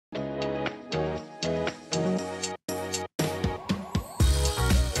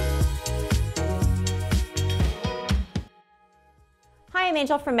I'm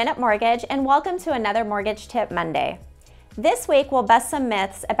Angel from Minute Mortgage, and welcome to another Mortgage Tip Monday. This week, we'll bust some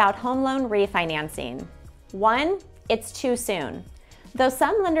myths about home loan refinancing. 1, it's too soon. Though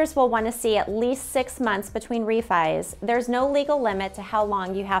some lenders will want to see at least 6 months between refis, there's no legal limit to how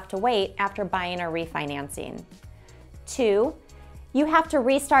long you have to wait after buying or refinancing. 2, you have to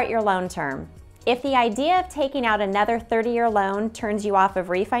restart your loan term. If the idea of taking out another 30-year loan turns you off of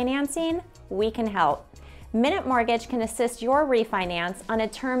refinancing, we can help. Minute Mortgage can assist your refinance on a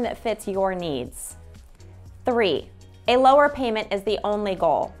term that fits your needs. 3, a lower payment is the only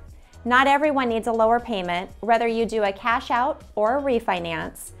goal. Not everyone needs a lower payment, whether you do a cash out or a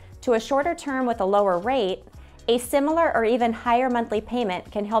refinance. To a shorter term with a lower rate, a similar or even higher monthly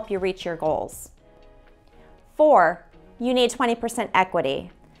payment can help you reach your goals. 4, you need 20% equity.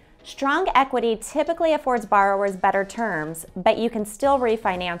 Strong equity typically affords borrowers better terms, but you can still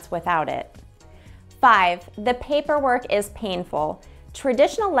refinance without it. 5, the paperwork is painful.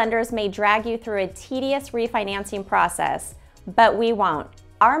 Traditional lenders may drag you through a tedious refinancing process, but we won't.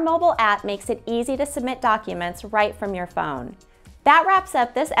 Our mobile app makes it easy to submit documents right from your phone. That wraps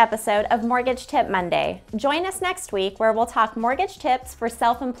up this episode of Mortgage Tip Monday. Join us next week where we'll talk mortgage tips for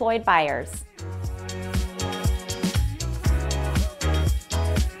self-employed buyers.